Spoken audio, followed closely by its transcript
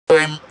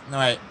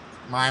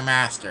my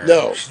master.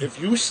 No, if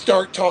you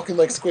start talking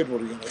like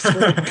Squidward again, I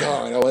swear to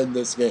God, I'll end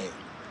this game.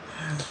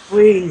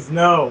 Please,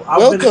 no.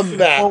 Welcome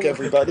back,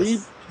 everybody,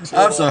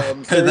 I'm to sorry.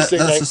 Thursday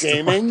That's Night just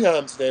Gaming.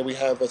 Today we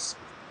have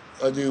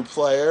a new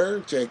player,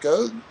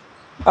 Jacob.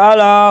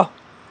 Hello.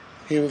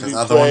 He will because be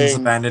other ones playing.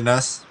 abandoned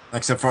us,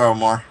 except for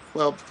Omar.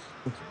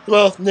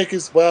 Well,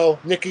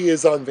 Nikki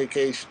is on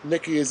vacation.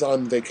 Nikki is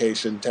on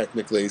vacation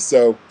technically,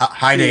 so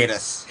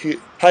Hiatus.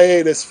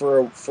 hiatus for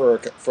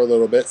a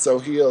little bit. So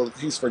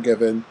he's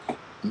forgiven.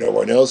 No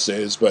one else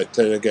is, but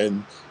then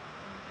again,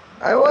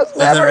 I was Doesn't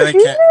never really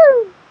here.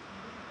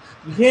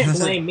 You can't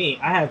blame me.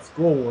 I had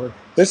schoolwork.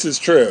 this is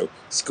true.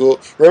 School.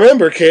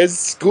 Remember, kids,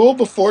 school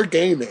before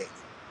gaming.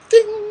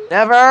 Ding.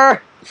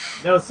 Never.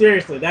 No,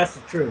 seriously, that's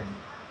the truth.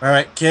 All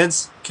right,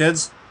 kids,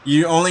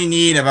 you only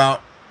need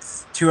about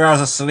 2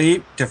 hours of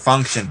sleep to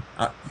function.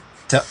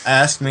 To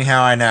ask me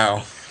how I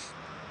know.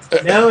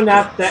 No,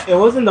 not that. It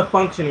wasn't the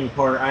functioning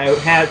part. I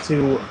had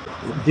to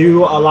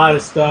do a lot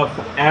of stuff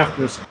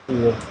after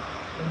school.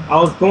 I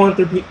was going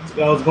to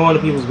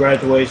people's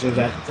graduations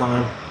at the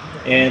time,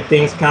 and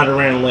things kind of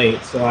ran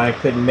late, so I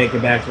couldn't make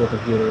it back to a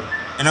computer.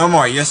 And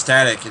Omar, your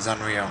static is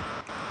unreal.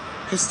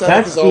 His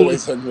static is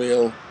always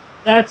unreal.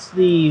 That's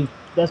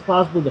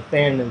possibly the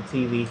fan in the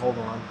TV. Hold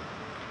on.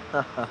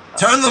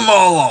 Turn them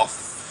all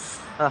off.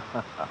 How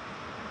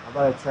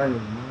about I turn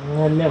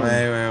them? Never.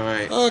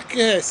 Wait.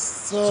 Okay,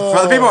 so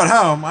For the people at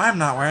home, I'm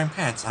not wearing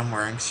pants. I'm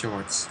wearing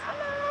shorts.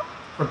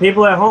 For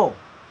people at home,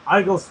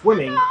 I go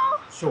swimming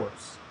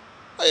shorts.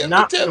 I am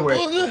Not the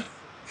temple.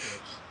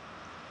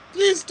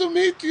 Pleased to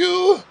meet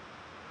you.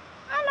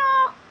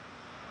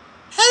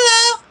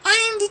 Hello,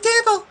 I am the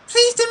devil.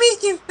 Pleased to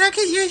meet you. Now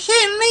get your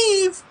shit and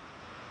leave.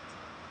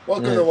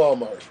 Welcome to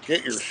Walmart.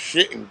 Get your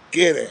shit and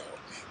get out.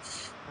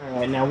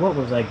 Alright, now what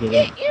was I getting?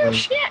 Get your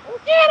shit and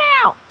get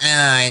out.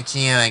 Oh, it's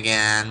you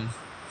again.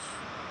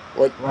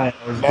 What? Right,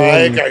 I was Mike,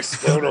 doing- I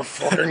swear to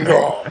fucking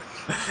God.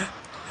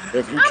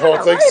 If you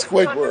talk like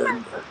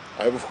Squidward,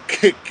 I will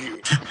kick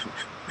you.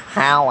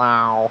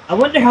 Hello. I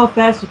wonder how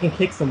fast you can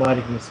kick somebody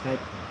from the Skype.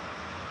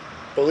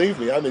 Believe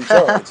me, I'm in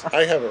charge.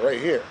 I have it right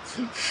here.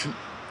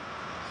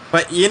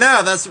 But you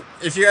know, that's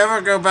if you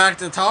ever go back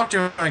to talk to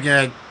him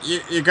again,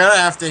 you're gonna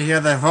have to hear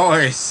their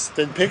voice.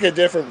 Then pick a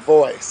different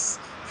voice.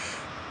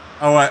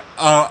 Oh, what?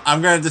 Oh,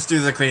 I'm gonna just do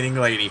the cleaning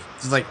lady.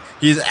 It's like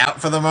he's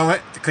out for the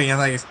moment. The cleaning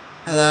lady's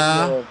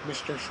hello. No,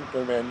 Mr.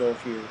 Superman, no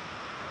here.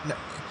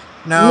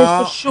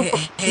 No,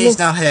 Mr. he's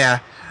not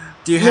here.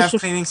 Do you have Mr.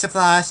 cleaning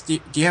supplies? Do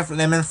you have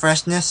lemon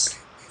freshness?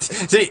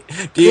 do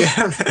you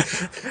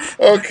have...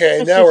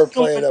 Okay, now we're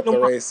playing up the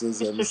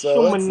racism.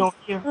 So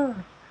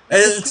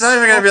It's not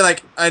even gonna be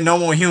like a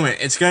normal human.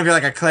 It's gonna be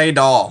like a clay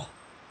doll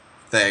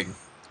thing.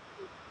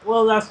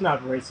 Well, that's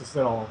not racist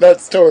at all.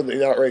 that's totally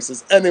not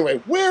racist.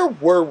 Anyway, where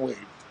were we?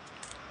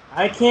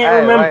 I can't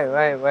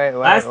remember. Wait.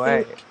 Last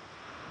I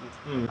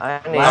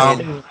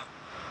need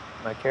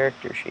my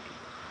character sheet.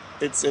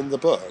 It's in the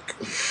book.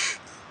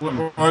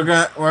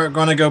 We're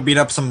gonna go beat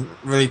up some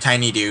really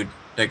tiny dude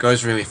that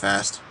goes really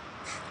fast.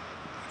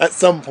 At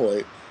some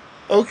point.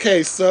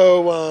 Okay,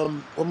 so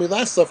when we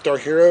last left our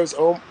heroes,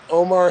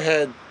 Omar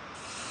had...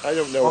 I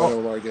don't know what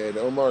Omar did.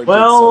 Omar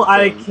Well, did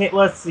I something. can't.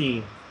 Let's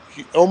see.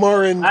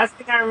 Omar and... Last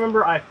thing I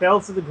remember, I fell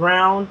to the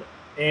ground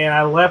and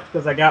I left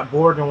because I got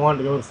bored and wanted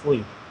to go to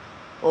sleep.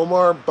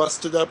 Omar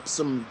busted up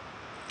some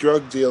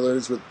drug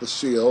dealers with the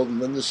shield,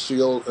 and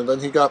then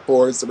he got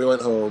bored, so we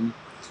went home.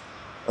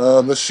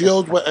 The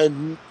shield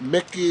and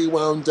Mickey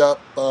wound up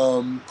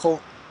Doing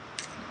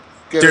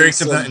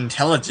something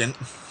intelligent.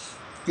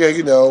 Yeah,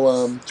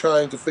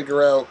 trying to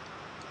figure out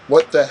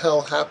what the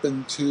hell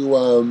happened to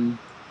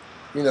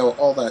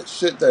all that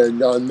shit that had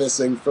gone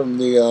missing from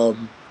the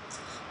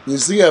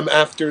museum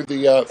after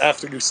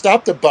you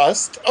stopped the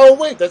bust. Oh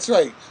wait, that's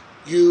right.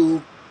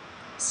 You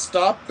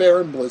stopped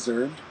Baron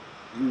Blizzard.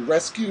 You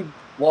rescued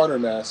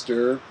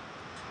Watermaster.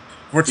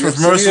 Which was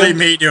mostly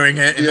me doing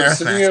it in The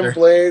Earthmaster. Obsidian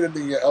Blade and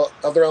the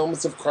other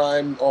elements of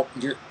crime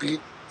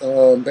beat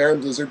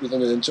Baron Blizzard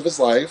within an inch of his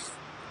life.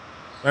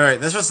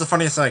 Alright, this was the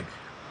funniest thing.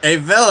 A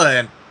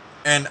villain,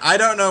 and I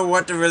don't know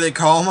what to really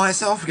call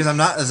myself because I'm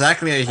not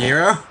exactly a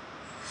hero.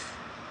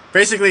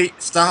 Basically,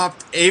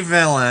 stopped a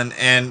villain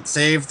and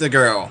saved the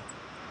girl.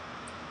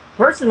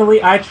 Personally,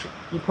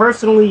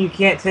 you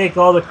can't take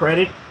all the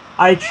credit.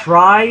 I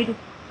tried,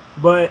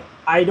 but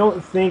I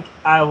don't think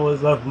I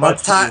was of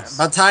much use.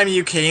 By the time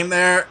you came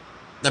there,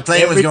 the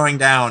plane was going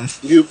down.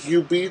 You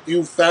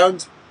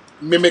found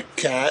Mimic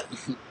Cat,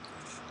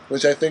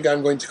 which I think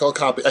I'm going to call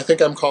Copy. I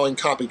think I'm calling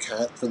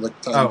Copycat for the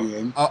time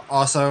being.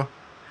 Also,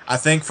 I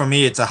think for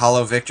me it's a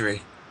hollow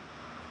victory.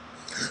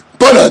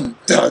 But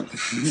done.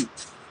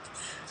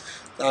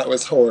 That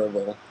was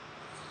horrible.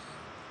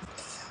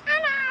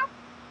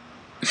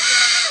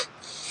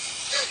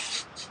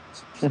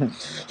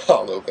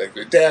 Hollow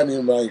victory. Damn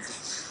you, Mike.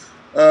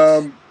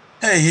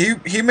 Hey,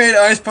 he made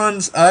ice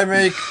puns. I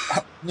make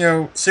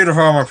suit of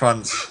armor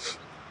puns.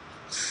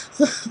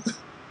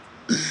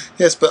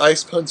 Yes, but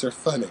ice puns are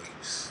funny.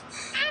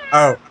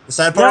 Oh, the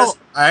sad part is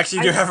I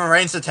actually do have a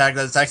ranged attack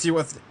that's actually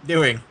worth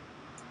doing.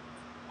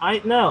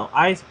 I know.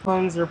 Ice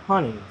puns are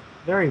punny.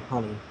 Very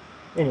punny.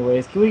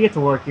 Anyways, can we get to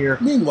work here?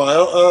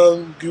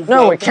 Meanwhile,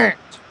 No, we can't.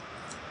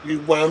 You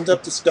wound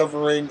up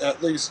discovering,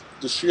 at least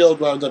the Shield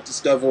wound up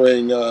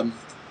discovering, I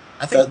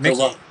think that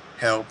Mickey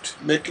helped.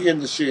 Mickey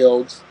and the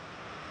Shield.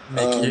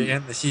 Mickey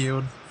and the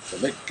Shield.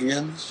 Mickey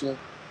and the Shield.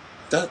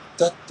 Da,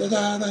 da, da,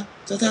 da, da,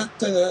 da, da,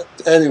 da, da.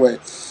 Anyway.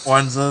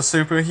 One's a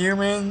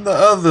superhuman, the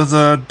other's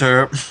a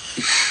derp.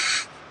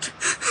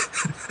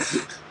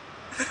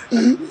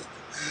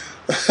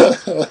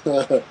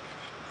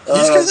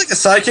 He's kind of like a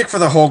sidekick for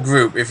the whole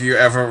group, if you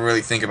ever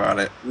really think about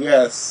it.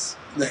 Yes.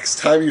 Next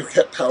time you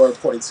get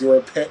PowerPoints, you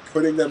are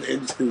putting them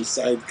into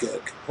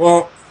Sidekick.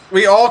 Well,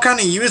 we all kind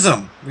of use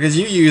them, because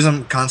you use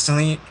them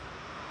constantly.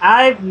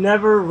 I've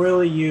never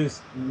really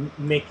used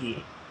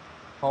Mickey.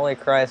 Holy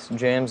Christ,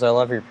 James, I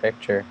love your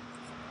picture.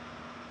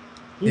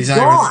 He's not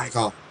gone. even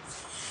call.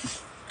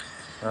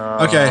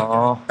 Okay,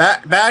 Aw.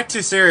 back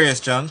to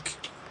serious junk.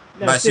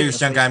 No, By serious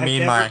junk, I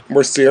mean my...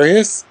 We're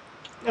serious?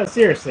 No,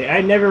 seriously,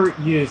 I never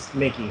used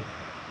Mickey.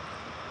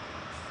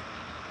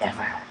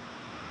 Never.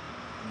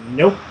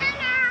 Nope.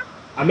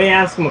 I may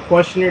ask him a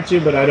question or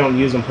two, but I don't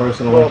use him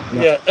personally. Well,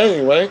 No. yeah,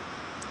 anyway.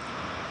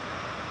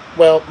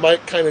 Well,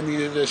 Mike kind of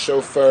needed a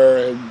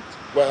chauffeur, and,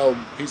 well,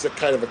 he's a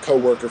kind of a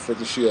co-worker for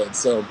the Shield,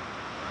 so...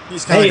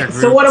 He's kind Hey, of like a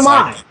so group what am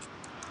I? sidekick.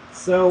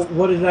 So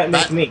what does that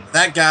make me?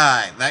 That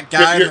guy.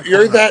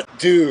 You're that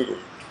dude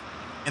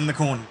in the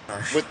corner.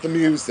 with the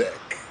music.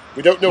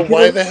 We don't know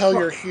why the hell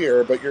you're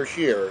here, but you're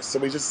here, so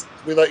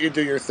we let you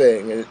do your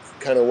thing, and it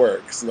kind of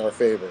works in our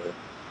favor.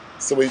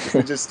 So we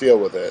just deal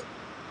with it.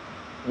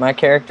 My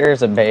character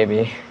is a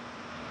baby.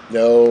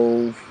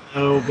 No.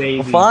 Oh, baby.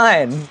 Well,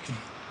 fine.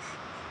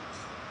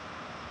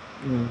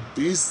 Mm.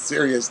 Be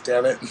serious,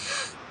 damn it.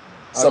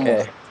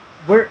 Okay.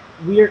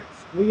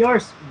 We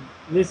are.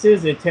 This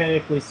is a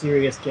technically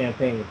serious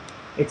campaign,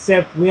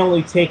 except we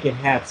only take it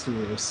half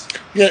serious.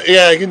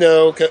 Yeah, you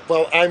know.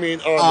 Well, I mean,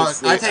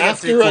 honestly, I take it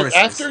three-quarters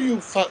after you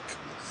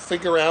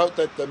figure out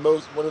that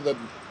one of the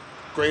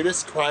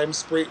greatest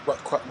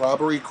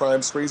robbery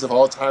crime sprees of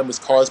all time was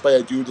caused by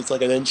a dude that's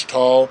like an inch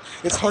tall,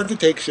 it's hard to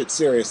take shit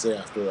seriously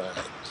after that.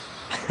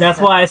 That's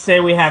why I say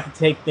we have to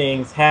take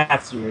things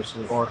half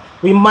seriously, or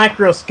we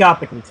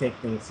microscopically take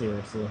things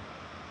seriously.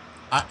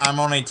 I'm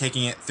only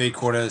taking it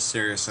 3/4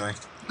 seriously.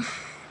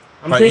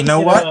 I'm But you taking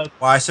know it, what?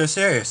 Why so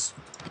serious?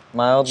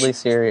 Mildly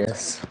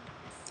serious.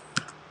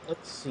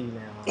 Let's see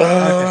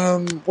now.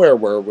 Where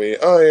were we?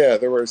 Oh yeah,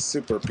 there were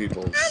super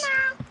peoples.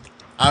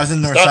 I was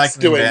in the Stop recycling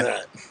doing bin.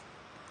 that.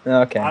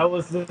 Okay. I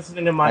was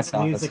listening to my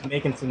music,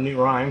 making some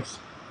new rhymes.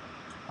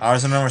 I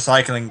was in the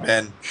recycling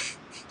bin.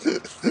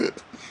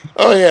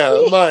 Oh yeah,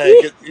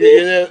 Mike.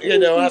 You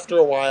know, after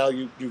a while,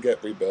 you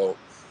get rebuilt.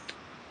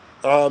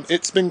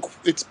 It's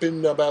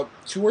been about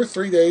 2 or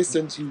 3 days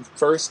since you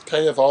first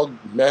kind of all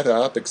met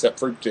up, except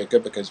for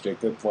Jacob, because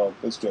Jacob, well,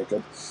 it's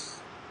Jacob.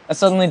 I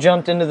suddenly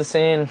jumped into the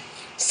scene.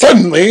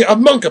 Suddenly, a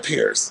monk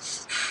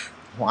appears.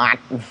 What?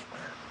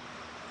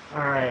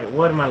 Alright,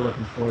 what am I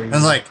looking for? I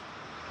was like,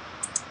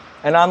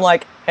 And I'm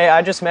like, hey,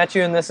 I just met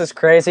you and this is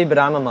crazy, but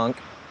I'm a monk.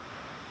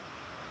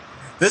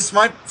 this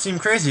might seem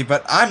crazy,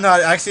 but I'm not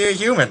actually a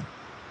human.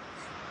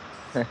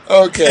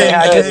 Okay, Hey,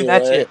 I just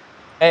met anyway, you.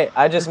 Hey,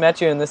 I just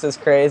met you and this is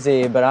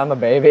crazy, but I'm a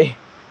baby.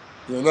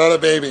 you're not a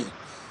baby.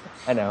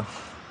 I know.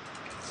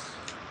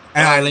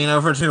 And I lean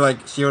over to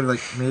like Shield,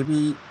 like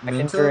maybe I can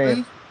mentally?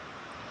 dream.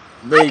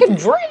 Maybe. I can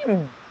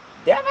dream,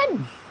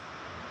 Devin.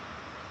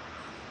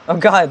 Oh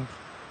God.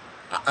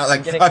 I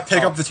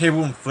pick up the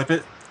table and flip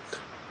it.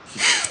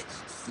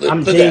 Flip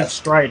I'm the Dave desk.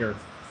 Strider.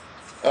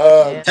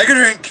 Take a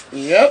drink.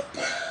 Yep.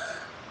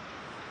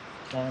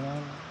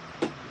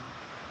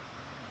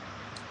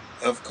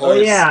 Of course.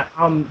 Oh yeah,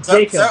 So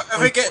Jacob.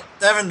 if we get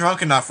Devin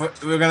drunk enough,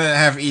 we're gonna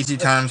have easy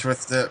times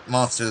with the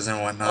monsters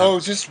and whatnot. Oh,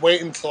 just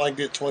wait until I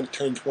get turn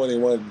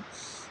 21.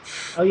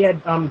 Oh yeah,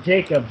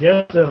 Jacob.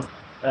 Just to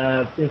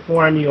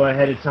inform you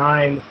ahead of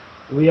time,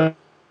 we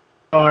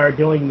are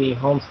doing the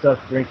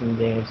Homestuck drinking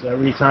game. So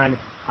every time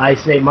I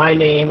say my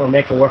name or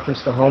make a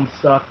reference to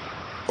Homestuck,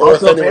 Or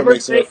Also, if anyone ever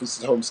makes a say- reference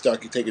to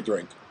Homestuck, you take a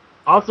drink.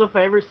 also if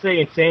I ever say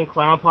Insane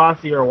Clown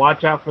Posse or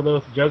watch out for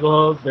those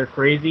juggalos, they're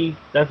crazy.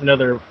 That's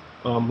another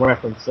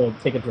reference. So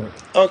take a drink.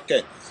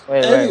 Okay.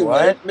 Wait, Anyway,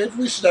 what? maybe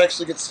we should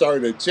actually get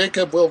started.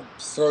 Jacob, we'll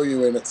throw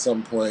you in at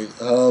some point.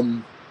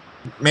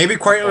 Maybe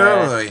quite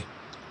literally.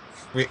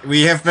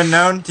 We have been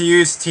known to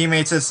use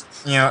teammates as,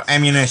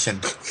 ammunition.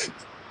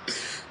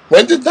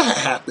 When did that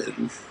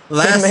happen?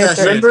 Last Teammates,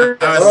 session, remember?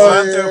 I was Oh,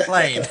 thrown to yeah. a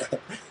plane.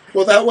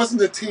 Well, that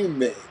wasn't a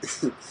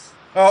teammate.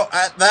 Well,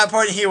 at that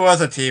point, he was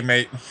a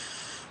teammate.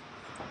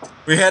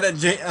 We had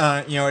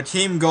a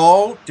team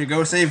goal to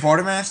go save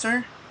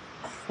Vortimaster,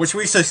 which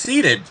we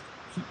succeeded.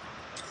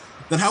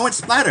 Then how went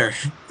Splatter?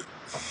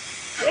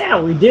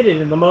 Yeah, we did it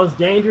in the most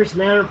dangerous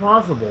manner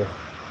possible.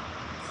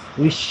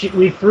 We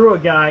threw a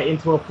guy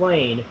into a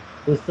plane,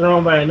 was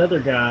thrown by another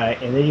guy,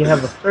 and then you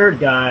have a third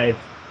guy.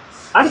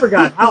 I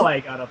forgot how I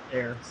got up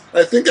there.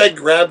 I think I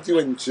grabbed you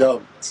and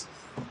jumped.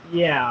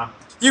 Yeah.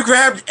 You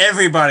grabbed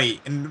everybody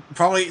in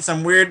probably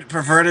some weird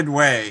perverted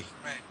way.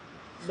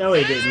 No,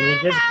 he didn't.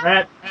 He just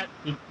grabbed.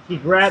 He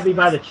grabbed me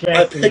by the chest.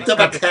 I and picked he up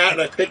a grabbed cat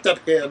and I picked up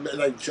him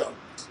and I jumped.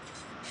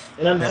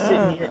 And I'm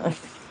sitting here.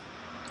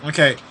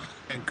 Okay,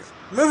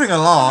 moving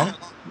along.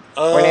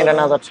 We need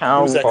another Who's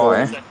town that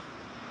boy. going?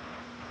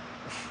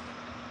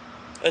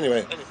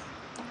 Anyway,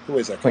 who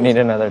is that? We Going? need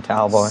another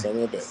towel boy. Son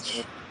of a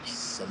bitch.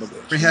 Son of a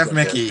bitch. We Who's have that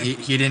Mickey. going?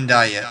 He didn't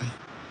die yet.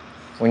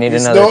 We need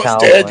He's another not towel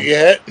dead boy.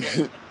 yet.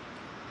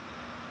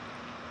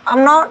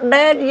 I'm not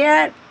dead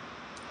yet.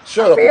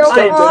 Shut up. Feel I'm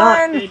stoned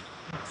fine. dead.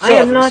 I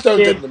am I'm not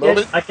stoned dead in the yet.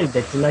 moment. I can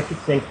dance and I can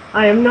sing.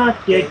 I am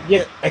not dead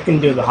yet. I can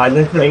do the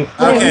Highland thing.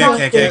 I am Okay, not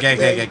okay, dead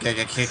okay,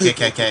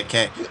 yet.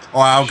 okay.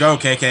 Or I'll go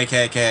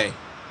KKKK.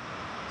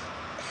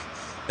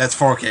 That's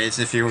 4 Ks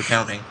if you were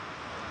counting.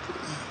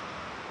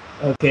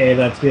 Okay,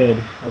 that's good.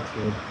 That's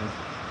good.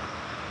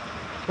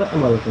 What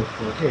am I looking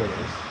for? Here it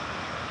is.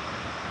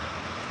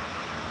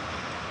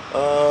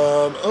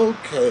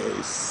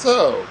 Okay,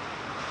 so.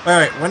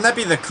 Wait, wouldn't that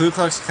be the Ku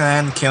Klux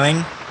Klan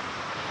killing?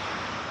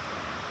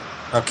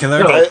 Or killer?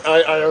 No.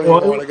 I don't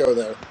even want to go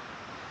there.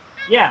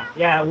 Yeah,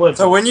 it would.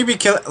 So wouldn't you be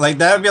kill like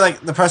that would be like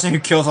the person who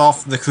kills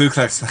off the Ku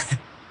Klux Klan?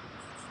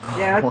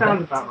 Yeah, that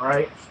sounds about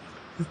right.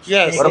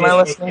 Yes. What am I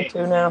listening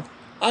to now?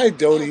 I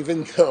don't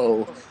even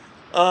know.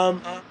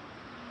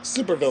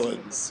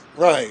 Supervillains.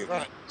 Right.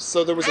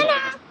 So there was a...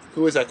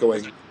 Who is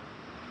echoing?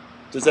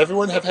 Does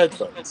everyone have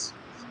headphones?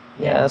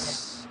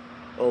 Yes.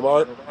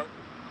 Omar?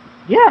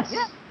 Yes.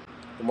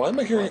 And why am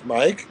I hearing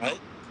Mike?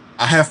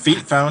 I have feet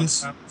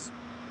phones.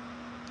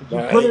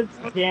 You put in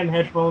the damn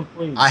headphones,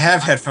 please. I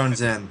have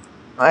headphones in.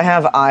 I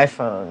have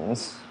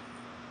iPhones.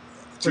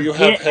 Do you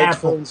have Forget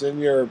headphones in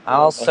your... I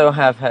also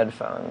have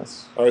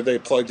headphones. Are they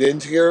plugged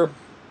into your...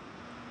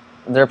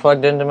 They're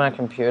plugged into my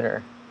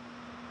computer.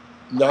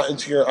 Not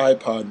into your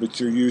iPod, which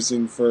you're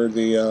using for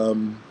the...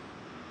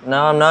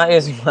 No, I'm not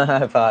using my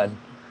iPod.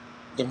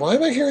 Then why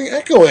am I hearing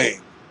echoing?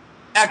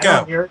 I don't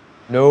Echo! hear it.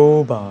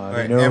 Nobody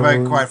Wait, knows.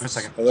 everybody quiet for a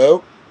second.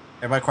 Hello?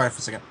 Everybody quiet for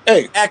a second.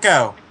 Hey!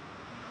 Echo!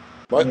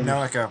 What?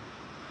 No echo.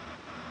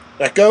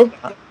 Echo?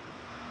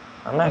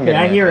 I'm not Okay, getting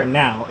I hear it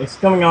now. It's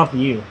coming off of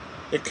you.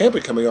 It can't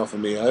be coming off of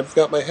me. I've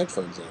got my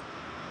headphones in.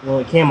 Well,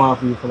 it came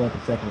off of you for like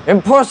a second.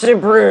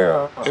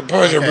 Impossible!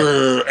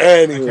 Impossible.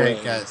 Anyway.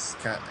 Okay, guys.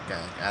 A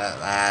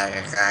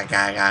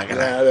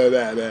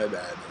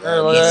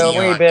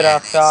wee bit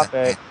off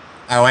topic.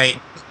 Oh, wait.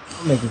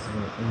 I'll make this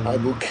work. I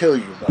will kill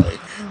you, Mike.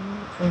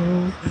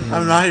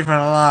 I'm not even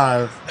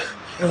alive.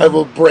 I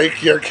will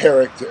break your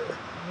character.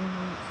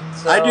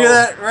 I do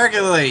that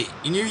regularly,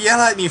 and you yell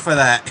at me for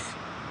that.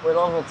 We're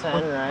level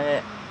 10,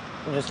 right?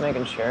 I'm just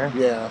making sure.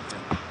 Yeah.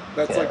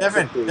 That's like...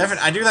 Devin,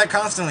 I do that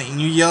constantly, and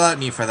you yell at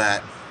me for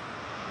that.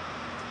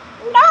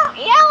 Don't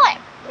yell at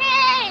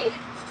me!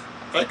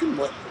 I can...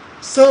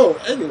 So,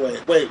 anyway.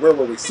 Wait, where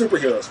were we?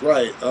 Superheroes,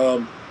 right.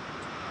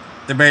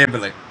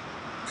 Debatably.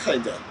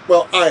 Kinda.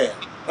 Well, I am.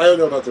 I don't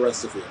know about the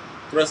rest of you.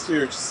 The rest of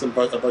you are just a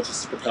bunch of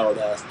superpowered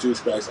ass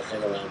douchebags I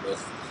hang around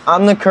with.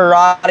 I'm the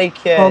Karate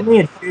Kid. Call me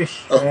a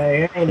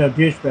douchebag. I ain't no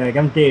douchebag.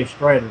 I'm Dave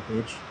Strider,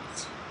 bitch.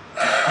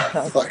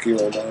 Fuck you,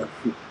 Omar.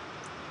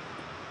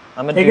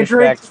 I'm a Take a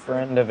drink. douchebag's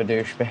friend of a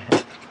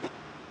douchebag.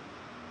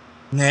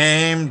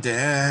 Name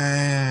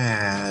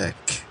Dick.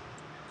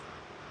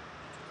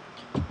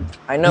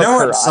 I know, You know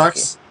karate. what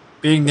sucks?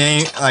 Being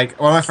named, like,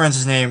 one of my friends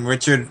is named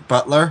Richard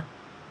Butler,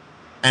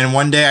 and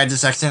one day I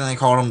just accidentally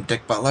called him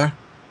Dick Butler.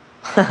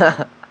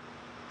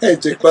 Hey,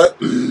 Dick Butt.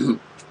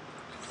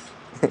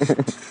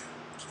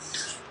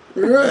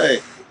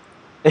 Right.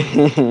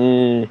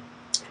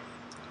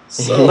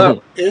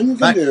 So, in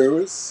the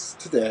news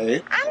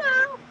today...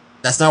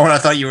 That's not what I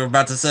thought you were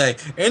about to say.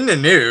 In the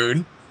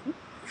nude.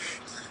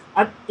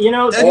 You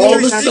know, That's All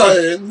of a Sounds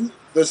sudden,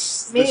 the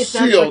Me, it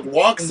sounds shield like-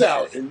 walks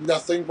out in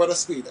nothing but a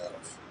Speedo.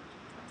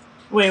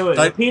 Wait, Like-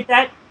 repeat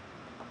that.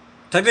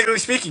 Technically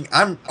speaking,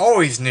 I'm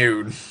always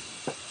nude.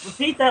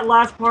 Repeat that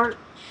last part.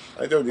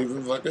 I don't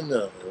even fucking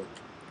know.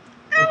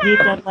 Repeat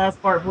that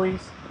last part, please.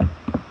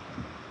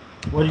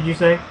 What did you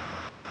say?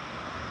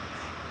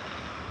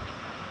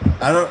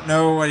 I don't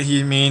know what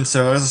he means,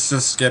 so let's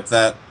just skip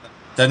that.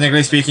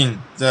 Technically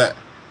speaking, the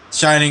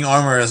shining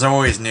armor is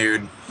always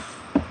nude.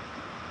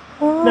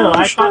 No,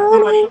 I thought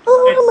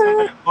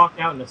somebody walked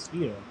out in a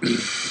Speedo.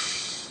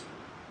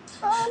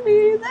 I'll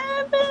be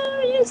there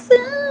very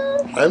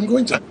soon. I'm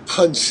going to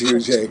punch you,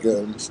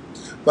 Jacob.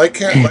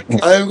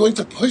 I'm going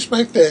to push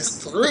my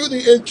fist through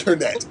the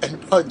internet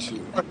and punch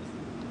you.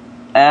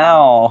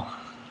 Ow.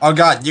 Oh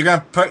god, you're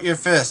gonna put your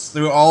fist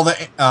through all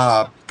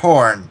the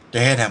porn to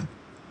hit him.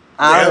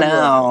 I Damn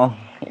know.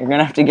 You're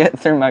gonna have to get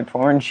through my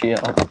porn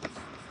shield.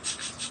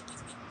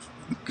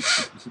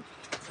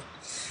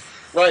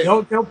 Right.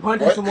 Don't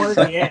punch What? someone in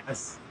the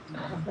ass.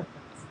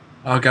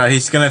 Oh god,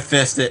 he's gonna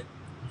fist it.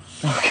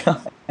 Oh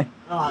god.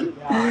 Oh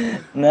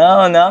god.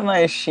 No, not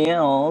my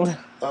shield.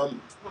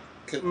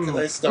 Can I You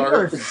are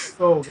start?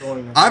 so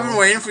going. I've been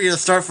waiting for you to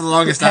start for the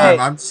longest Hey. time.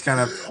 I'm just kind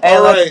of... Hey,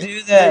 All let's right, do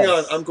this. hang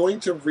on. I'm going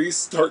to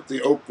restart the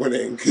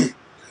opening.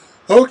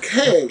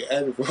 Okay,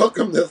 and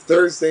welcome to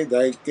Thursday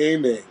Night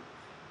Gaming.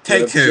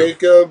 Take two.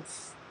 Jacob.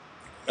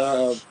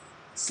 So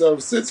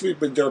since we've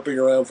been derping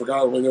around for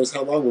God only knows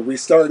how long, we're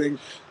restarting.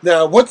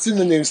 Now, what's in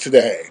the news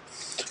today?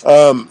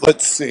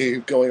 Let's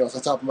see, going off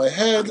the top of my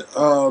head.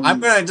 I'm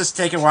gonna just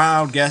take a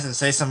wild guess and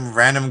say some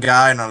random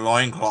guy in a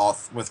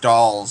loincloth with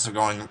dolls are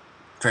going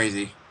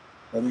crazy.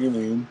 What do you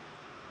mean?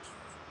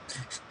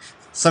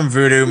 Some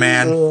voodoo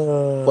man.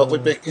 What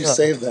would make you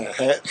say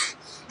that?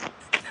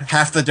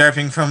 Half the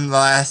derping from the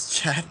last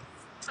chat.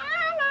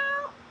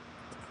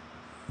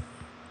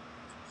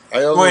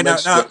 I only Wait, no,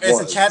 mentioned it it's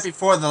once. a chat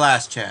before the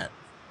last chat.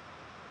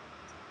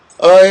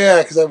 Oh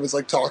yeah, because I was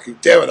like talking.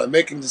 Damn it, I'm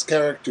making this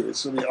character.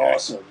 It's gonna be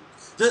awesome.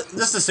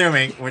 Just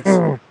assuming, which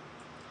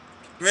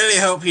really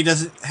hope he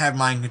doesn't have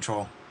mind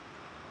control.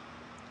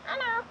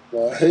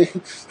 Why?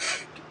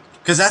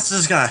 Because that's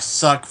just gonna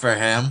suck for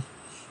him.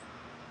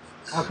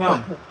 How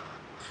come?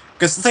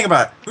 Because think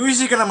about it, who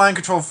is he gonna mind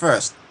control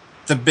first?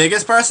 The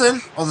biggest person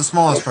or the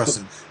smallest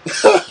person?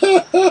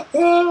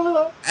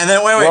 And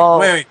then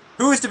wait.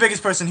 Who is the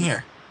biggest person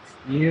here?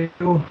 You.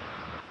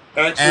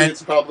 Actually,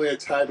 it's probably a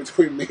tie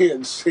between me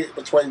and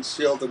between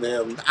Shield and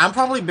him. I'm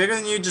probably bigger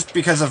than you just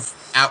because of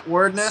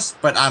outwardness,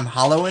 but I'm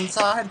hollow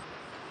inside.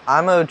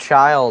 I'm a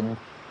child.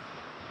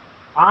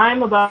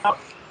 I'm about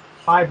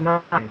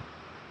 5'9".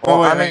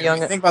 Well, I'm wait, a young.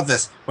 think about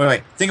this.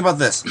 Wait, think about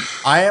this.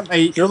 I am a.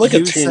 You're like a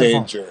youth civil.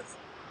 teenager,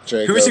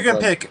 Jacob. Who is he gonna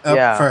pick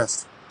up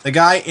first? The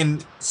guy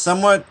in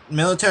somewhat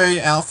military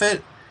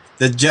outfit,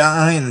 the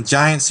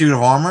giant suit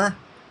of armor.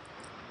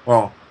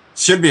 Well,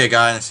 should be a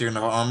guy in a suit of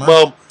armor.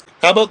 Well,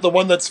 how about the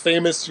one that's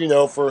famous,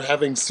 for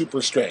having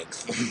super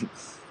strength?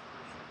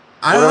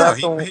 I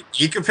don't know.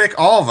 He could pick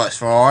all of us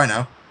for all I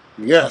know.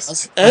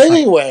 Yes.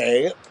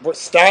 Anyway,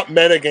 stop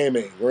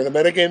metagaming. Where the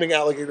metagaming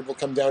alligator will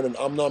come down and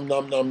nom nom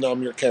nom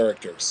nom your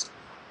characters.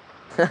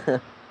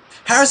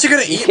 How is he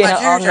gonna eat You my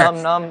can't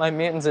character? nom my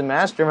mutants and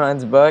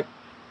masterminds book.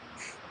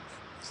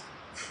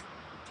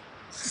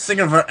 Just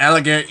thinking of an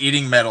alligator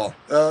eating metal.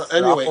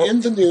 Anyway,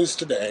 in the news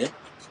today,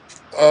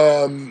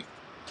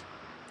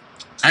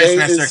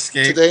 Icemaster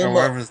Escape, or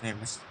whatever his name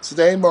is.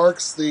 Today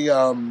marks the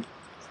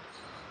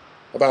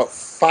about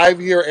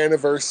 5-year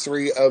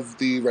anniversary of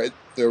the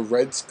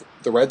Red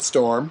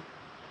Storm.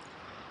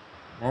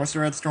 What was the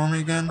Red Storm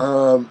again?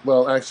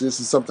 Well, actually, this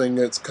is something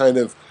that's kind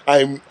of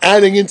I'm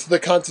adding into the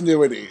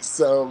continuity.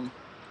 So,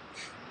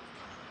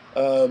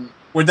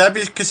 would that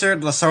be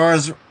considered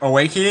Lasara's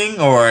awakening,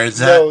 or is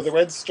that? No, the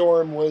Red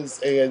Storm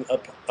was a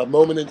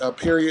moment, a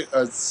period,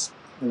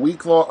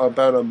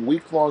 about a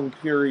week long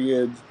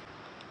period.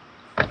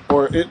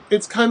 Or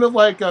it's kind of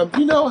like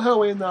you know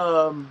how in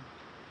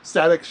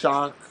Static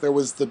Shock there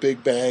was the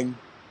Big Bang.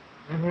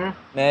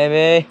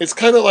 Maybe it's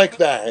kind of like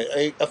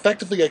that.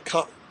 Effectively,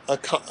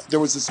 there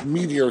was this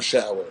meteor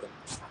shower.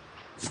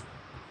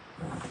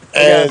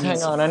 Guys,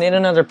 hang on. I need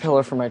another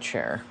pillow for my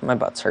chair. My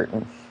butt's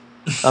hurting.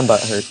 I'm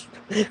butt hurt.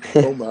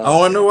 Oh my! I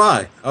wonder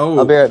why. Oh,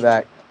 I'll be right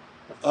back.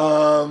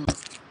 And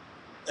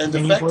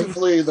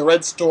effectively, the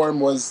Red Storm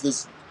was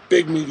this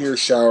big meteor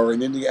shower,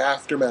 and in the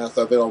aftermath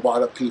of it, a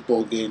lot of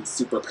people gained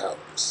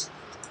superpowers,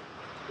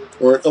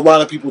 or a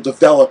lot of people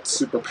developed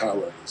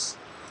superpowers.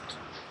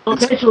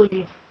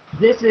 Essentially,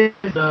 this is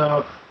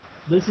the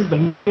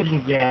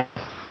mutation gas,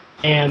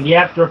 and the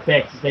after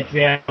effects is that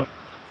you have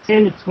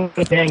 10 to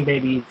 20 bang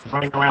babies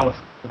running around with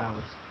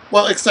superpowers.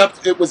 Well,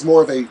 except it was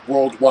more of a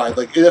worldwide.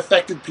 Like it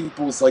affected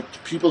people who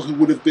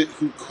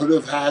could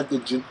have had for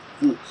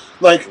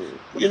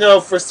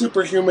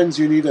superhumans,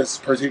 you need a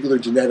particular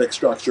genetic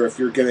structure if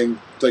you're getting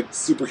like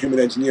superhuman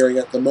engineering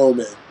at the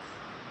moment.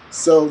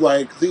 So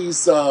like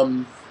these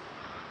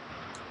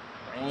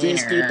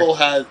people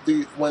had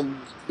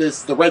when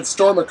the Red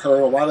Storm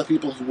occurred, a lot of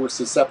people who were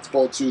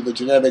susceptible to the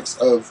genetics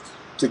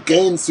to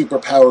gain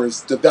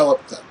superpowers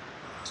developed them.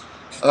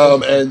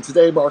 And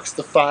today marks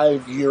the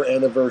 5-year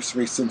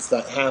anniversary since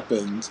that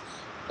happened,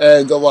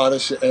 and a lot of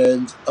shit.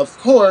 And of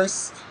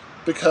course,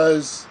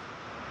 because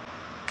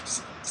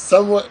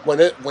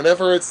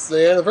whenever it's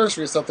the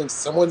anniversary of something,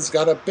 someone's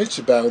got to bitch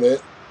about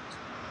it.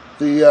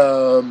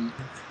 Oh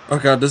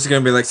god, this is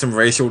gonna be like some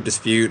racial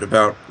dispute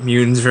about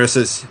mutants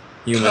versus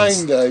humans.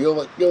 Kinda,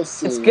 you'll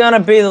see. It's gonna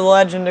be the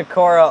Legend of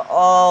Korra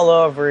all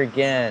over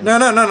again. No.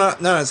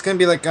 It's gonna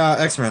be like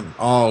X-Men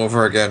all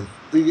over again.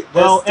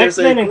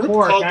 X-Men and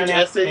Korra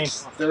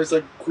there's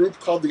a group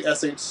called the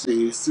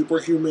SHC,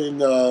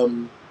 Superhuman,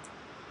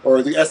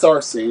 or the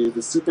S.R.C,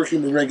 the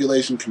Superhuman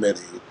Regulation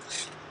Committee.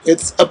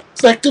 It's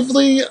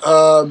effectively,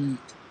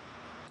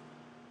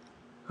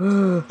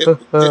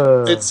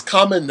 it's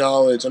common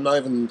knowledge. I'm not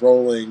even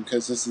rolling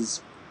because this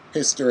is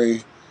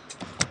history.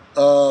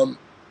 I'm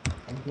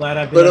glad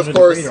I've been under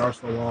the radar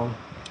so long.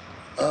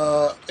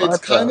 It's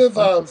kind of,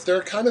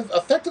 they're kind of,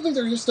 effectively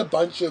they're just a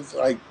bunch of,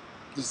 like,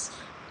 this.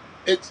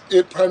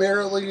 It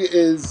primarily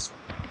is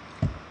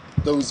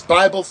those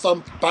Bible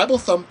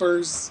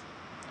thumpers,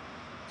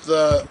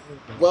 the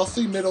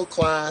wealthy middle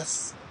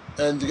class,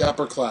 and the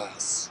upper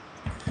class.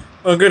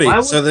 Oh goody!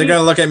 So they're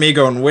gonna look at me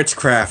going,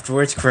 witchcraft.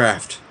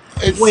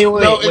 It's Wait,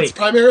 it's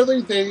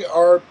primarily they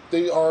are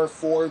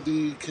for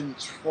the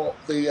control,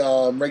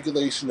 the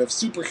regulation of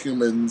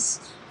superhumans,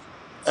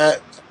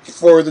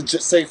 for the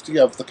safety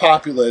of the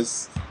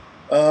populace.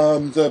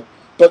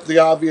 But the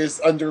obvious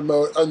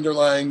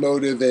underlying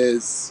motive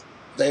is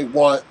they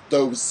want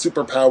those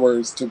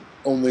superpowers to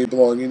only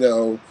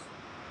belong,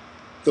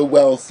 the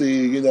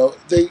wealthy.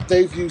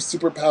 They view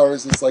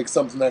superpowers as like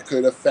something that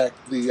could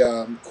affect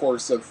the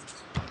course of,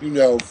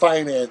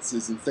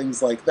 finances and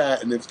things like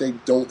that. And if they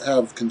don't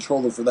have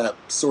control over that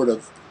sort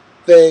of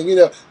thing,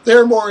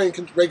 they're more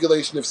in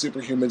regulation of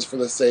superhumans for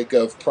the sake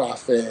of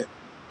profit,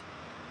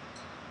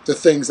 the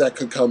things that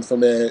could come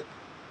from it,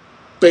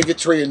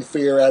 bigotry and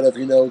fear out of,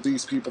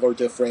 these people are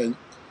different.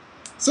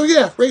 So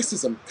yeah,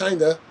 racism,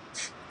 kinda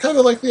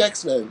like the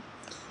X-Men.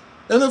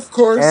 And of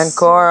course, And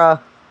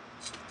Cora.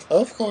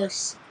 of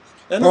course,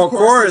 and Well, of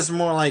course, core is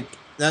more like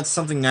that's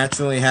something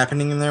naturally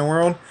happening in their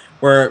world,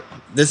 where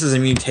this is a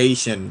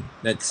mutation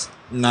that's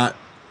not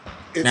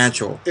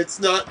natural. It's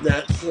not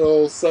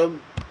natural.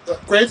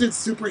 Granted,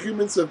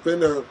 superhumans have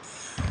been a.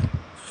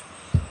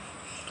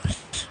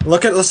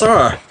 Look at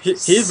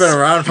S.R.C. He's been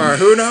around for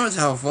who knows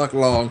how fuck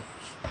long.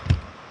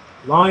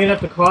 Long enough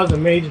to cause a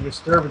major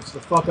disturbance to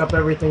fuck up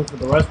everything for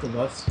the rest of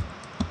us.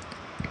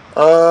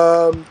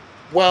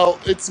 Well,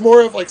 it's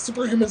more of like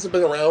superhumans have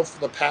been around for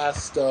the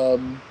past.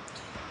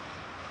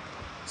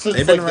 Since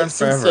They've been around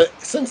forever.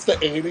 Since the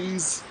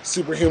 80s,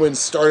 superhumans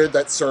started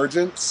that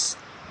surgence,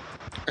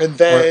 and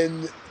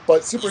then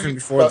Even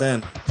before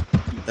then,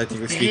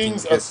 technically speaking,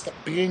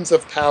 beings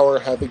of power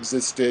have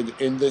existed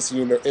in this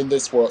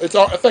world. It's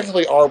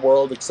effectively our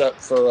world,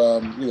 except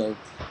for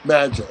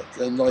magic,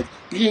 and like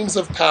beings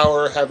of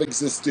power have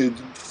existed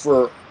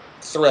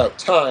throughout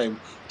time,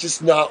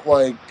 just not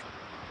like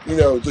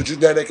the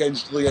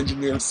genetically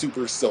engineered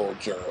super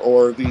soldier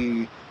or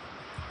the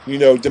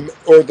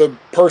or the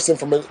person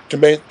from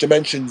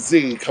Dimension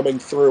Z coming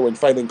through and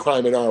fighting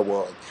crime in our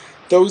world.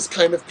 Those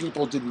kind of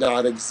people did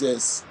not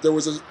exist. There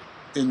was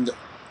in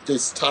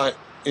this time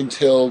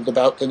until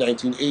about the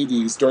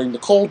 1980s during the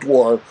Cold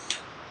War,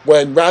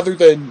 when rather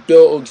than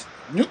build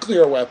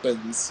nuclear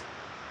weapons,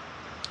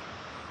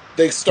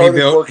 they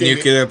started working.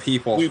 Nuclear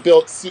people. We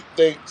built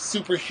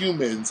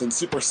superhumans, and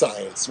super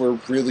science were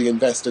really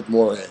invested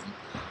more in.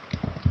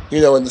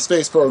 In the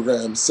space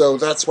program. So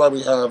that's why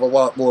we have a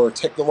lot more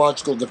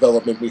technological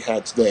development we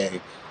had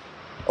today.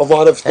 A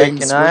lot of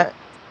things. Hey,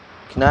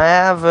 can I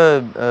have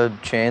a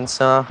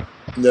chainsaw?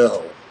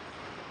 No.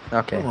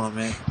 Okay. Come on,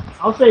 man.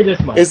 I'll say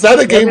this much. Is that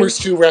a Gamers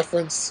 2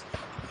 reference?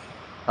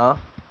 Huh?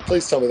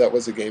 Please tell me that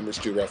was a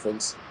Gamers 2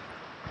 reference.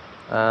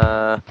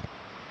 I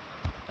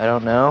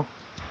don't know.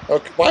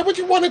 Okay. Why would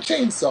you want a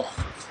chainsaw?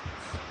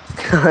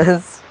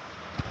 Because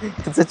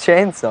it's a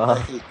chainsaw. I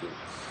hate you.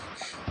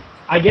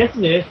 I guess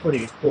it is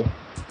pretty cool.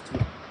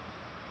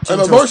 I'm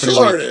a martial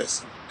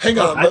artist. Hang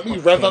on, let me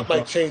rev up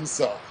my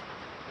chainsaw.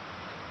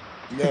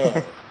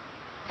 No.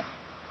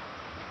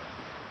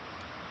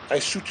 I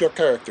shoot your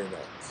character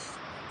now.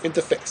 In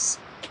the face.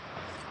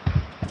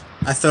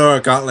 I throw a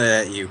gauntlet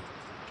at you.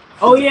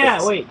 Oh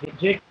yeah, wait,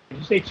 Jake, did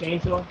you say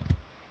chainsaw?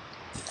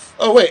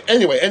 Oh wait,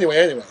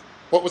 anyway.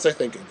 What was I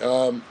thinking?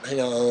 Hang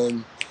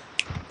on.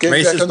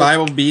 Racist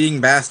Bible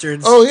beating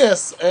bastards. Oh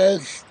yes, and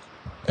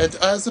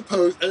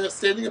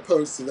standing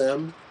opposed to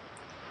them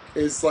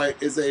is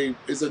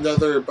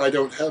another. I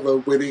don't have a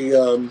witty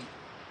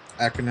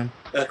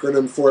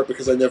acronym for it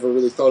because I never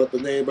really thought up the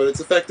name, but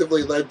it's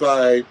effectively led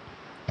by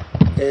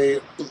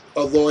a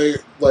lawyer.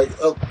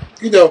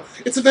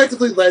 It's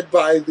effectively led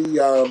by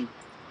the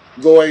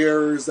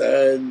lawyers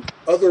and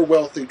other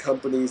wealthy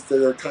companies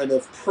that are kind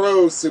of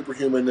pro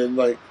superhuman and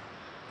like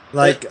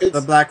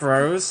the Black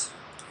Rose.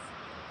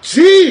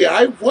 Gee,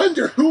 I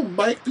wonder who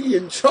might be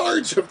in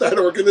charge of that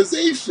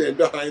organization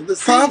behind the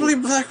scenes. Probably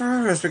Black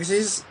Rose, because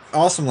he's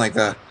awesome like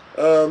that.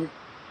 I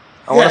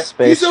want a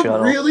space shuttle. He's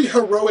a really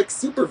heroic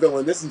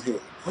supervillain, isn't he?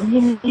 What do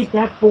you need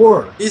that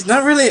for? He's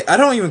not really. I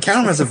don't even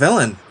count him as a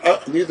villain.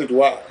 Neither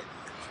do I.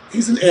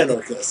 He's an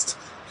anarchist.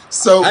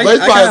 So I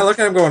kind of look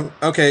at him going,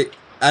 okay,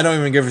 I don't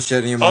even give a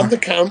shit anymore. On the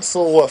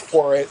council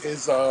for it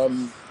is a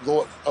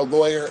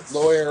lawyer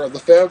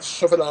Lefebvre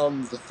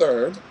Chauvelin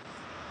III.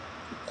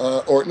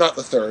 Or not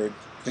the third,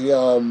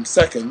 the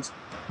second,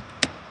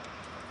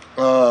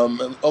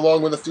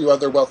 along with a few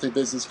other wealthy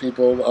business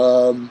people.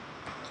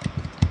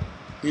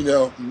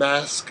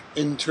 Mask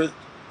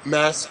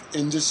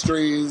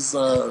Industries,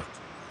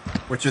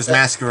 which is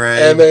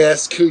Masquerade,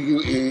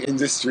 MASQUE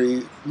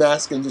Industry,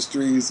 Mask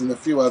Industries, and a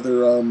few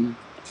other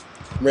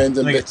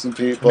random bits and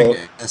people.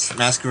 Is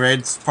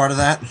Masquerade's part of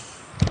that?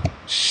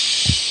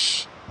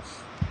 Shh.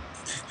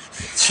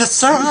 It's just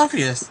so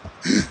obvious.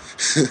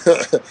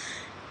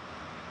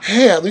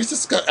 Hey, at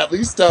least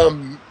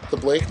the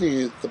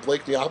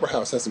Blakeney Opera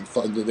House hasn't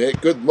funded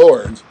it. Good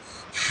lord.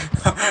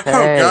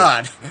 Oh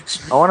God.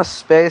 I want a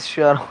space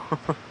shuttle.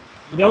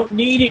 You don't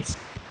need it.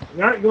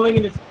 You aren't going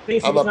into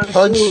space. I'm gonna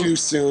punch you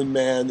soon,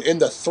 man, in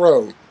the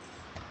throat.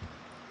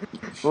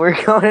 We're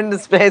going into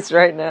space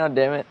right now,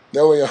 damn it.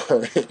 No, we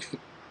aren't.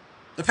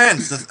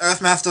 Depends. Does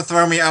Earthmaster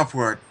throw me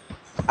upward?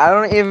 I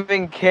don't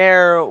even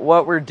care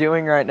what we're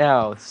doing right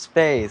now.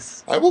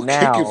 Space. I will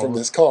now. kick you from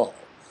this call.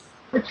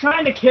 We're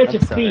trying to catch I'm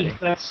a sorry. thief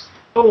that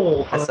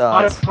stole a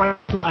lot of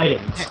precious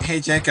items. Hey,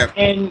 Jacob.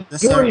 And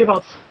This you're worried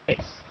about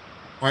space.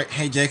 Wait,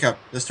 hey, Jacob.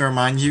 Just to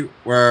remind you,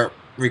 we're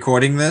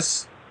recording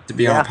this to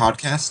be on a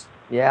podcast.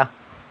 Yeah.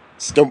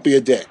 So don't be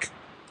a dick.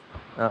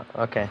 Oh,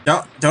 okay.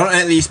 Don't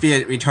at least be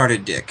a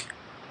retarded dick.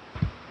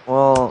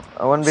 Well,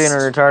 I wasn't being a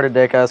retarded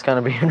dick. I was kind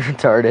of being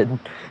retarded.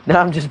 Now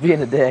I'm just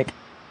being a dick.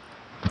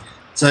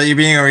 So you're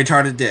being a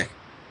retarded dick.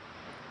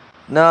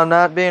 No, I'm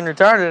not being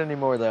retarded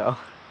anymore, though.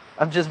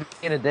 I'm just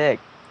being a dick.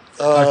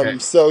 Okay.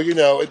 So, you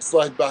know, it's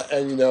like,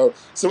 and you know,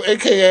 so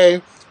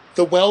AKA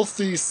the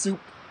wealthy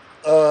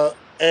the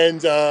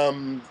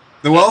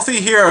wealthy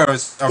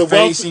heroes are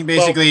facing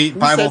basically who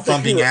Bible said the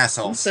thumping hero?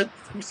 assholes.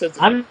 Who said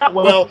the, I'm not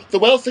well, wealthy.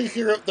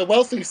 the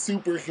wealthy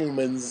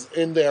superhumans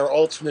in their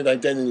alternate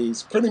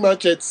identities. Pretty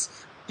much,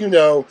 it's, you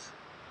know,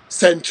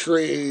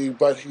 Sentry,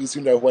 but he's,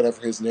 you know,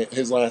 whatever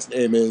his last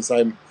name is.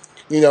 I'm,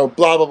 you know,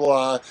 blah blah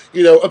blah.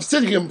 You know,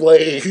 Obsidian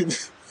Blade.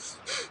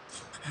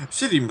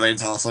 Obsidian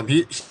Blade's awesome.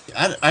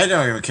 I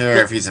don't even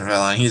care if he's a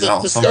villain. He's the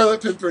awesome.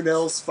 Scarlet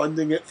Pimpernel's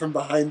funding it from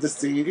behind the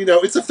scene. You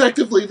know, it's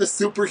effectively the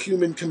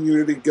superhuman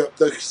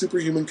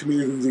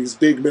community's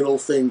big middle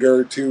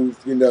finger to,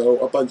 you know,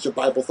 a bunch of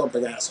Bible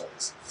thumping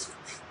assholes.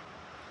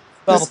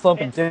 Bible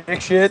thumping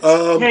dick shit.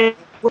 They're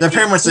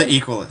pretty much the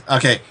equal.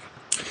 Okay.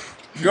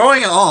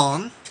 Going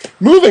on.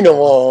 Moving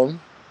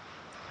along.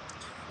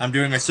 I'm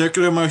doing a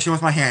circular motion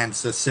with my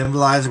hands to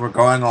symbolize we're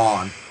going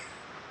on.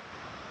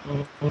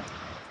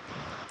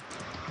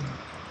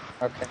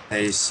 Okay.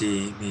 They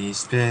see me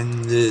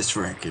spin this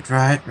record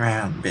right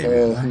round, baby.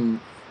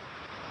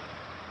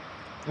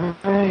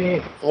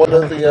 One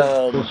of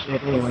the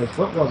bullshit. Anyways,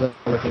 what was I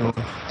working on?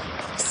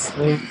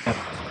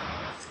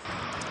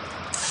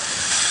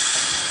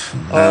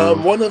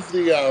 One of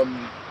the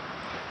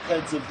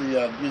heads of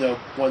the you know,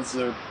 ones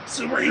that are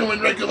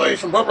superhuman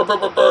regulation, is one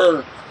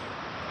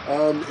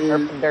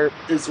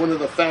of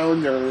the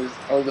founders,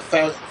 or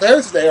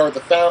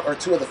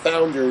two of the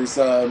founders,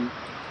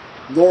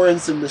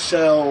 Lawrence and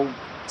Michelle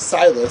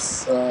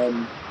Silas,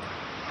 who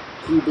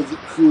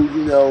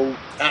you know,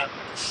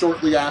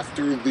 shortly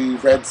after the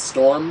Red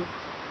Storm,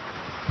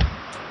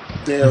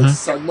 their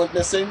son went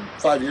missing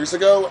 5 years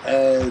ago,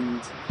 and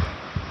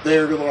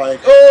they're like,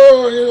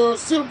 oh, you know,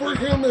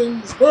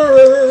 superhumans.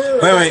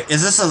 Wait,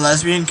 is this a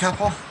lesbian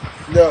couple?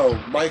 No,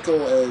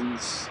 Michael and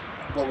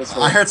what was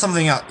her? I heard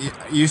something else.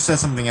 You said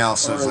something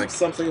else. So like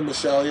something in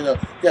Michelle, you know.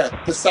 Yeah,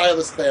 the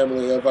Silas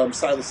family of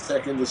Silas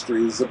Tech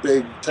Industries, a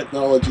big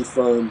technology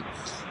firm.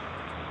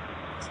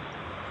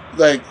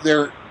 Like,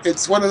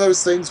 it's one of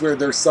those things where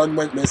their son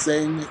went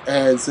missing,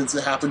 and since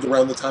it happened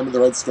around the time of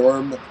the Red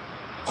Storm,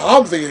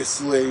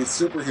 obviously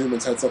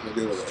superhumans had something to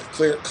do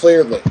with it.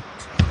 Clearly.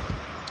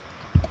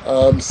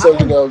 So,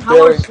 you know,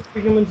 how are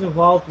superhumans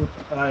involved with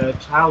a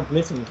child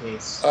missing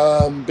case?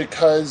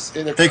 Because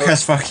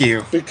fuck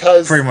you.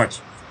 Pretty much.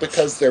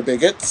 Because they're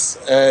bigots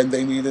and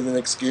they needed an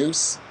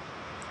excuse.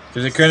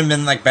 Because it couldn't have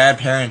been like bad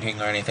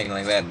parenting or anything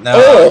like that.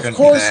 No, of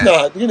course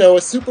not. You know,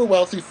 a super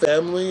wealthy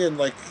family, and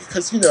like,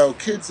 because, you know,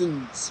 kids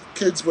with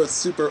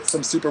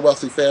from super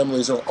wealthy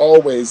families are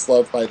always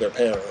loved by their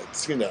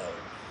parents. You know,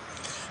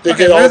 they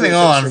get all the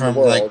on from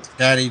from like,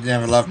 Daddy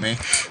never loved me.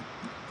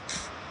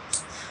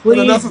 Please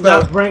enough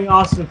about not bring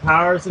Austin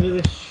Powers into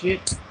this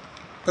shit.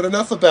 But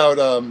enough about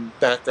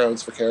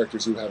backgrounds for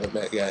characters you haven't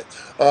met yet.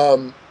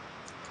 And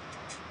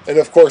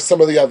of course,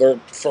 some of the other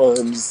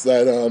firms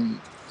that,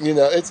 you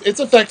know, it's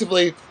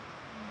effectively,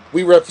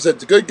 we represent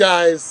the good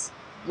guys,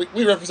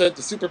 we represent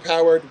the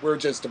superpowered, we're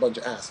just a bunch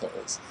of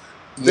assholes.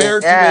 They're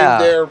doing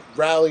their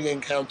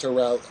rallying,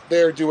 counter-rally,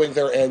 they're doing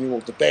their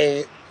annual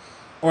debate.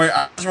 Wait,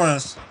 I just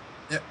want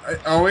to,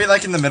 are we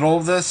like in the middle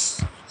of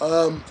this?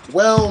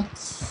 Well,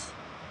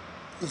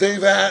 they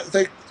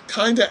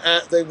kind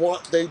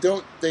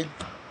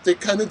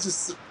of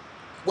just,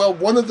 well,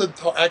 one of the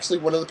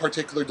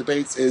particular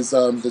debates is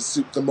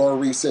the more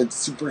recent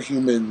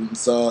superhuman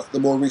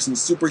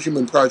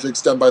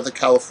projects done by the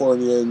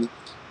Californian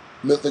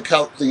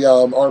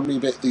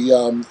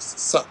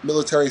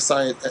military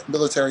science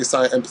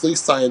and police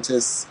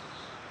scientists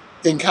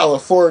in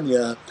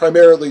California,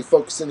 primarily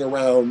focusing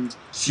around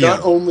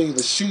not only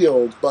the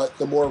SHIELD, but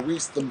the more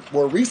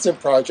recent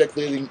project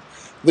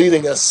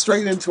leading us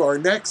straight into our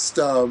next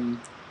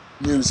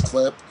news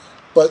clip,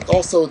 but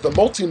also the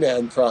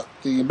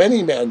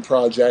Many-Man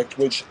project,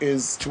 which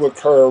is to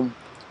occur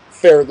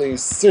fairly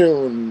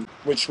soon,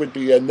 which would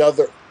be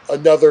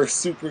another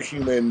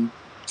superhuman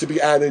to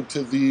be added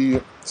to the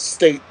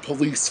state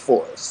police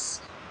force.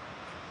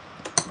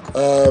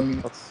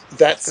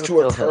 That's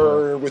to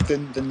occur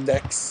within the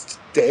next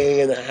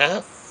day and a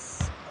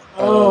half.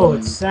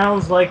 It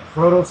sounds like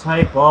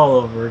Prototype all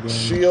over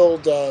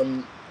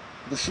again.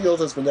 The SHIELD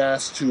has been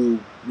asked to,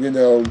 you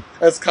know,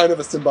 as kind of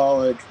a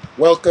symbolic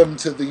welcome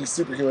to the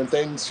superhuman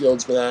things,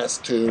 SHIELD's been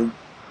asked to,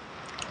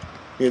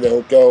 you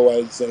know, go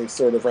as a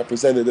sort of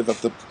representative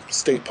of the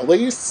state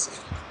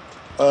police.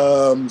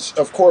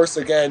 Of course,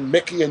 again,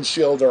 Mickey and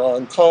Shield are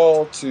on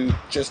call to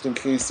just in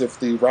case if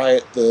the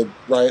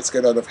riots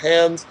get out of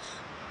hand,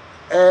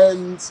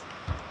 and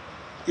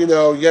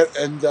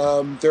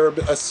there have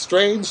been a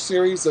strange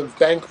series of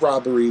bank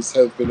robberies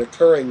have been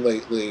occurring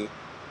lately,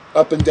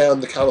 up and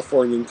down the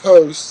Californian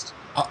coast.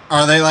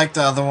 Are they like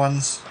the other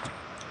ones?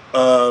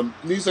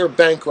 These are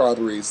bank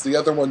robberies. The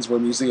other ones were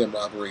museum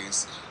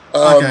robberies.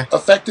 Okay.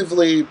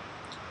 Effectively,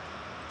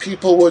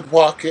 people would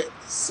walk it.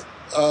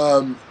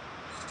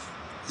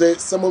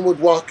 Someone would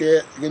walk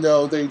it.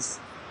 They'd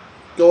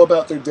go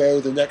about their day.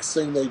 The next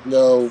thing they'd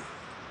know,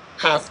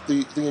 half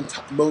the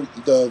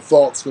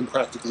vault's been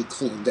practically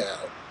cleaned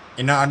out.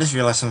 I just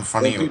realized something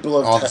funny people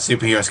have all the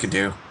superheroes could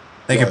do.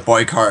 They could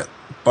boycott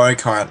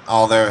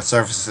all their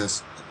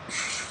services.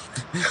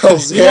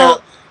 Yeah.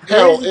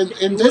 Hell,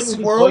 in this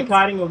world,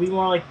 boycotting would be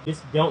more like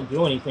just don't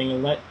do anything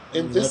and let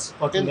this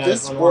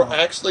world,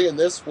 actually, in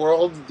this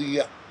world,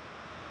 the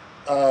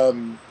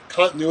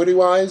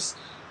continuity-wise,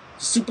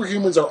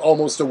 superhumans are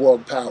almost a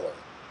world power.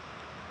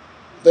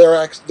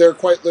 They're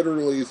quite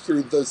literally,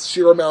 through the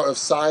sheer amount of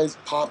size,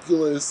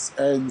 populace,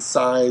 and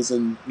size,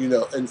 and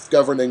and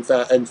governing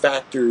and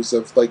factors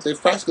of they've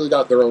practically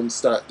got their own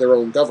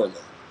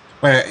government.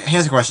 Wait,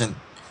 here's a question: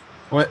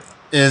 what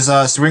is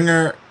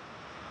Swinger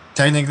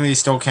technically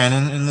still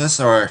canon in this,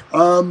 or?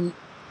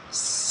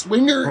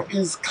 Swinger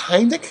is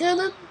kind of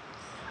canon.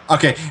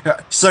 Okay,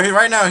 so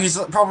right now he's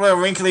probably a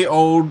wrinkly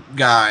old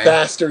guy.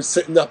 Bastard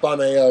sitting up on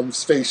a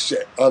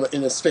spaceship on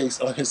his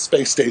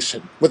space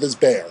station with his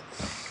bear.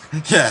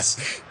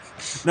 Yes.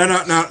 No.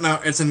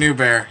 It's a new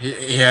bear.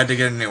 He had to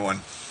get a new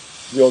one.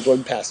 The old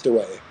one passed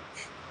away.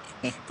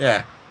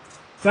 Yeah.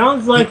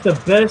 Sounds like the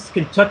best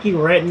Kentucky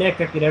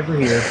redneck I could ever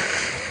hear.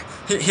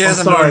 He has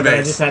I'm a sorry, moon but base.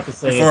 I just have to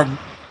say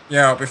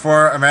it.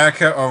 Before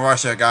America or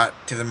Russia got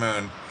to the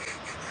moon.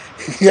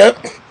 Yep.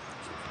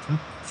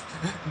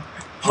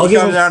 He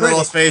comes down in a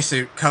little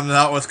spacesuit, comes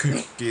out with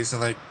cookies,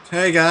 and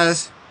hey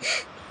guys.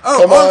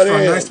 Oh, come on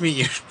in. Nice to meet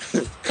you.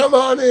 Come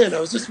on in. I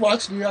was just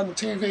watching you on the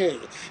TV.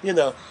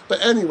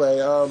 But anyway,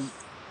 I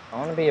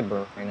want to be a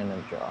brain in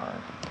a jar.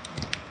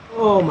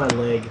 Oh, my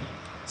leg.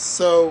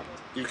 So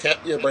you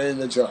can't be a brain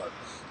in a jar.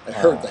 I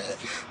heard that.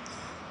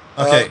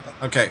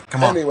 Okay,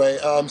 come on. Anyway,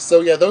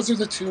 those are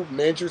the two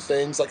major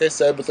things. Like I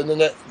said, within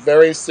the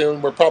very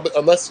soon, we're probably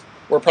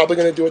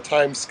going to do a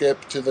time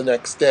skip to the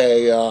next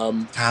day.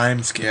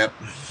 Time skip.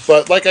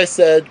 But like I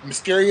said,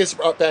 mysterious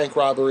bank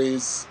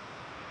robberies.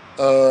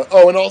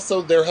 And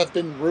also there have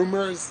been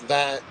rumors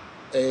that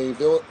a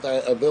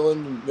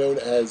villain known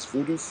as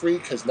Voodoo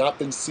Freak has not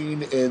been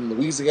seen in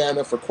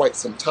Louisiana for quite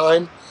some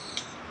time.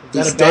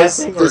 This does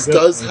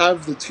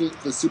have the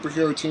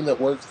superhero team that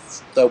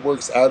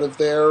works out of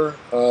there,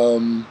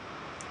 known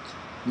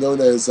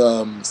as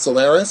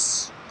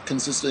Solaris,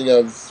 consisting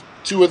of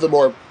two of the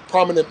more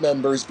prominent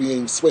members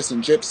being Swiss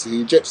and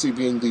Gypsy. Gypsy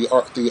being the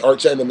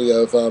arch enemy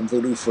of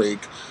Voodoo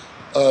Freak.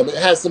 It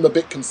has them a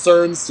bit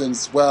concerned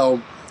since,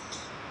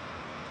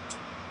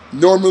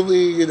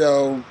 normally,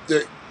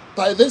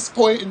 by this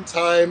point in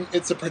time,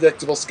 it's a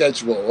predictable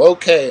schedule.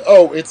 Okay,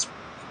 it's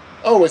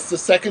the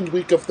second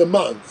week of the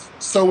month.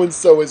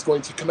 So-and-so is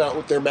going to come out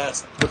with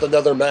with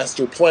another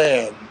master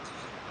plan.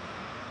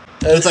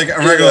 And it's like a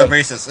regular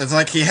basis. It's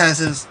like he has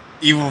his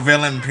evil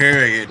villain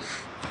period.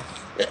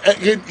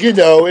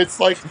 It's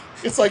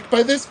like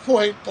by this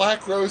point,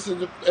 Black Rose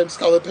and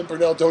Scarlet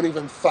Pimpernel don't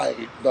even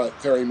fight, not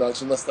very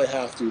much, unless they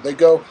have to.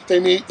 They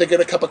meet, they get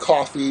a cup of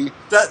coffee.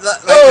 That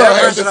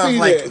version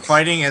of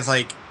fighting is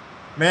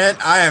man,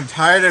 I am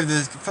tired of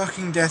this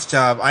fucking desk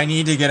job. I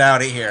need to get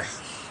out of here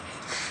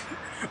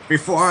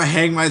before I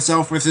hang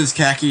myself with this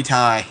khaki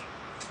tie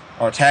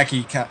or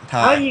tacky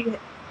tie.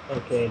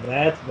 Okay,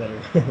 that's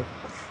better.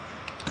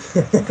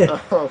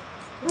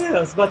 Yeah, I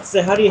was about to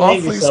say, how do you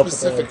hang yourself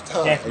specific with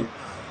tie?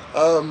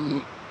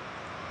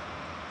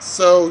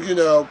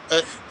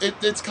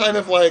 It's kind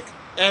of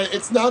and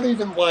it's not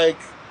even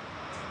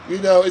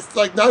it's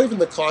not even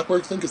the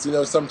clockwork thing,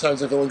 because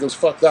sometimes a villain goes,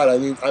 fuck that,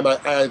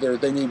 either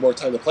they need more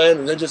time to plan,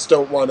 or they just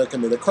don't want to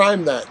commit a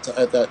crime at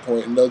that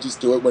point, and they'll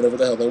just do it whenever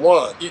the hell they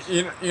want.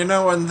 You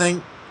know one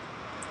thing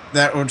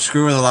that would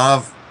screw with a lot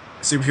of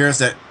superheroes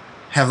that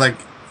have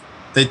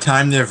they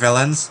time their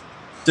villains,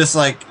 just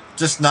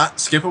not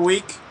skip a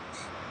week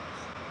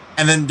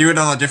and then do it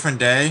on a different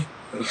day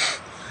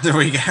the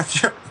week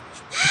after.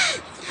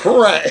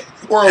 Right.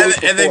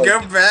 And then go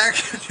back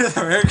to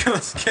the regular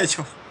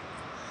schedule.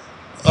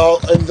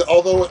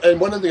 And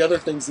one of the other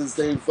things is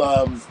they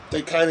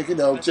kind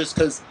of, just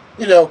because,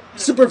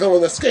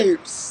 supervillain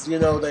escapes,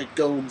 they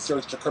go and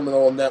search the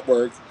criminal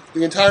network.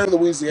 The entire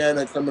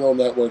Louisiana criminal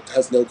network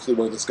has no clue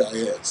where this guy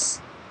is.